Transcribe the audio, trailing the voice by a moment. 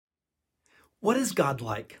What is God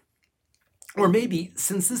like? Or maybe,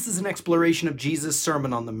 since this is an exploration of Jesus'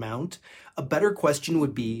 Sermon on the Mount, a better question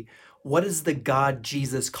would be, what is the God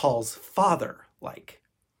Jesus calls Father like?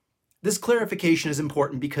 This clarification is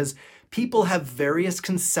important because people have various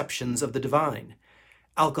conceptions of the divine.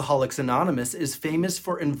 Alcoholics Anonymous is famous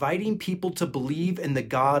for inviting people to believe in the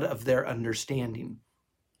God of their understanding.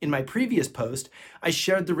 In my previous post, I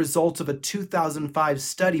shared the results of a 2005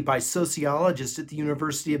 study by sociologists at the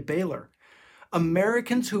University of Baylor.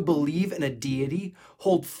 Americans who believe in a deity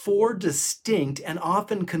hold four distinct and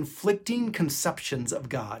often conflicting conceptions of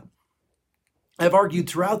God. I've argued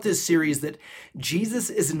throughout this series that Jesus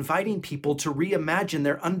is inviting people to reimagine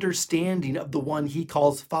their understanding of the one he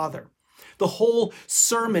calls Father. The whole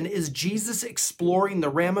sermon is Jesus exploring the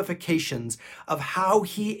ramifications of how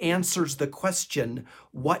he answers the question,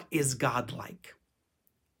 what is God like?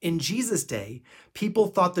 In Jesus' day, people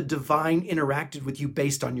thought the divine interacted with you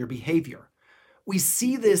based on your behavior. We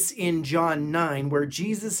see this in John 9, where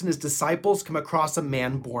Jesus and his disciples come across a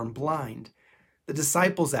man born blind. The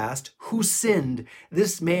disciples asked, who sinned,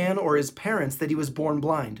 this man or his parents, that he was born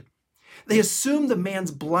blind? They assumed the man's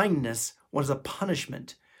blindness was a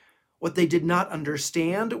punishment. What they did not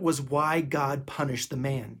understand was why God punished the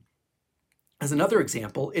man. As another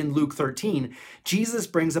example, in Luke 13, Jesus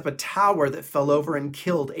brings up a tower that fell over and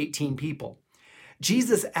killed 18 people.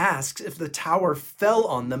 Jesus asks if the tower fell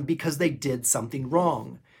on them because they did something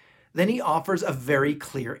wrong. Then he offers a very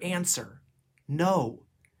clear answer. No.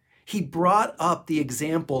 He brought up the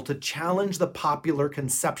example to challenge the popular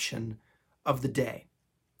conception of the day.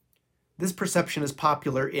 This perception is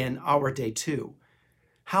popular in our day too.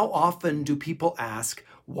 How often do people ask,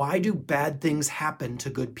 why do bad things happen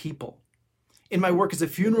to good people? In my work as a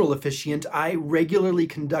funeral officiant, I regularly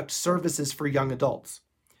conduct services for young adults.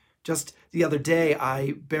 Just the other day,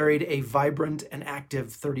 I buried a vibrant and active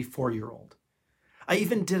 34-year-old. I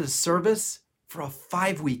even did a service for a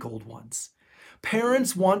 5-week-old once.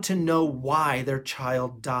 Parents want to know why their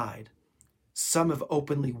child died. Some have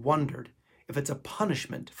openly wondered if it's a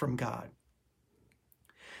punishment from God.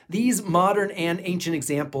 These modern and ancient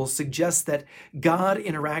examples suggest that God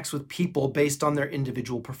interacts with people based on their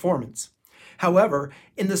individual performance. However,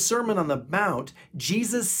 in the Sermon on the Mount,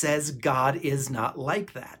 Jesus says God is not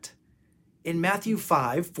like that. In Matthew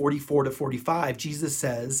 5:44-45, Jesus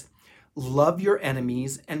says, love your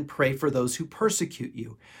enemies and pray for those who persecute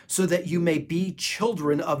you, so that you may be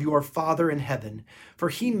children of your Father in heaven. For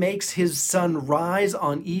he makes his sun rise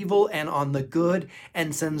on evil and on the good,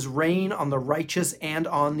 and sends rain on the righteous and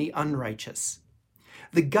on the unrighteous.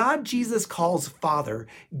 The God Jesus calls Father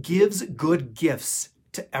gives good gifts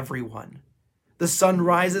to everyone. The sun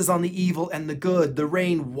rises on the evil and the good. The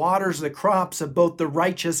rain waters the crops of both the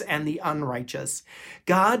righteous and the unrighteous.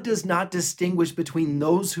 God does not distinguish between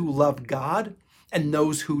those who love God and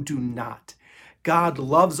those who do not. God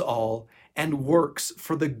loves all and works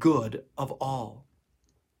for the good of all.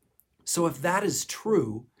 So if that is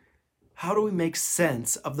true, how do we make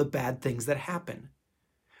sense of the bad things that happen?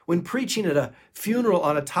 When preaching at a funeral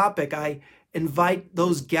on a topic, I invite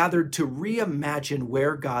those gathered to reimagine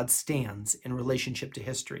where God stands in relationship to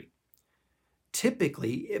history.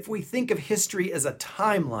 Typically, if we think of history as a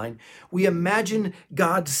timeline, we imagine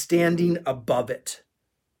God standing above it,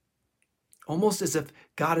 almost as if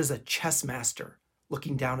God is a chess master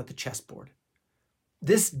looking down at the chessboard.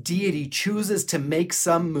 This deity chooses to make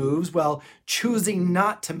some moves while choosing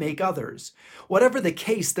not to make others. Whatever the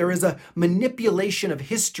case, there is a manipulation of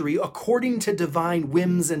history according to divine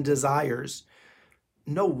whims and desires.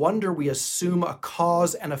 No wonder we assume a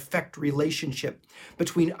cause and effect relationship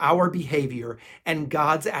between our behavior and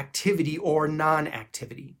God's activity or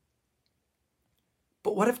non-activity.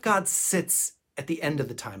 But what if God sits at the end of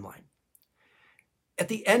the timeline? At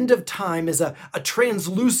the end of time is a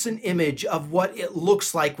translucent image of what it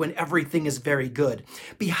looks like when everything is very good.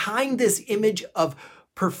 Behind this image of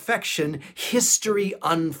perfection, history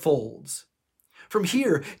unfolds. From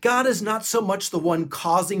here, God is not so much the one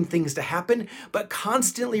causing things to happen, but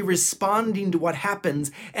constantly responding to what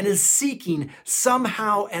happens and is seeking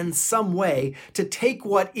somehow and some way to take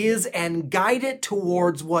what is and guide it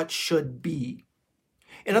towards what should be.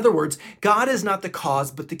 In other words, God is not the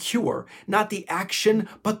cause but the cure, not the action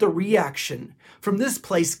but the reaction. From this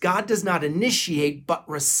place, God does not initiate but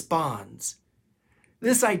responds.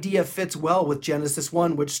 This idea fits well with Genesis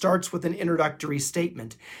 1, which starts with an introductory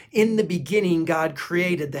statement. In the beginning, God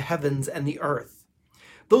created the heavens and the earth.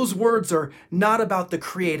 Those words are not about the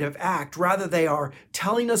creative act, rather they are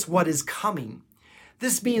telling us what is coming.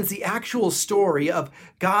 This means the actual story of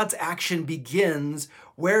God's action begins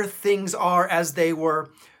where things are as they were,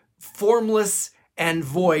 formless and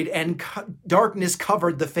void, and darkness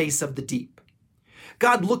covered the face of the deep.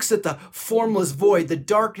 God looks at the formless void, the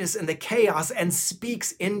darkness and the chaos, and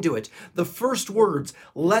speaks into it. The first words,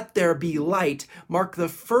 "Let there be light," mark the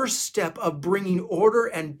first step of bringing order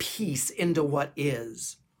and peace into what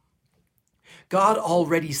is. God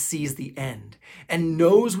already sees the end and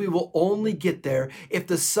knows we will only get there if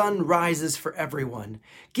the sun rises for everyone.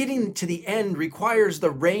 Getting to the end requires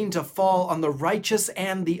the rain to fall on the righteous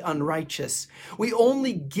and the unrighteous. We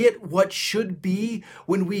only get what should be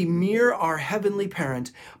when we mirror our heavenly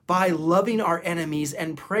parent by loving our enemies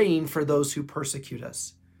and praying for those who persecute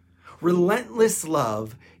us. Relentless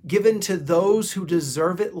love given to those who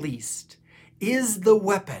deserve it least is the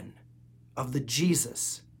weapon of the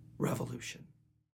Jesus revolution.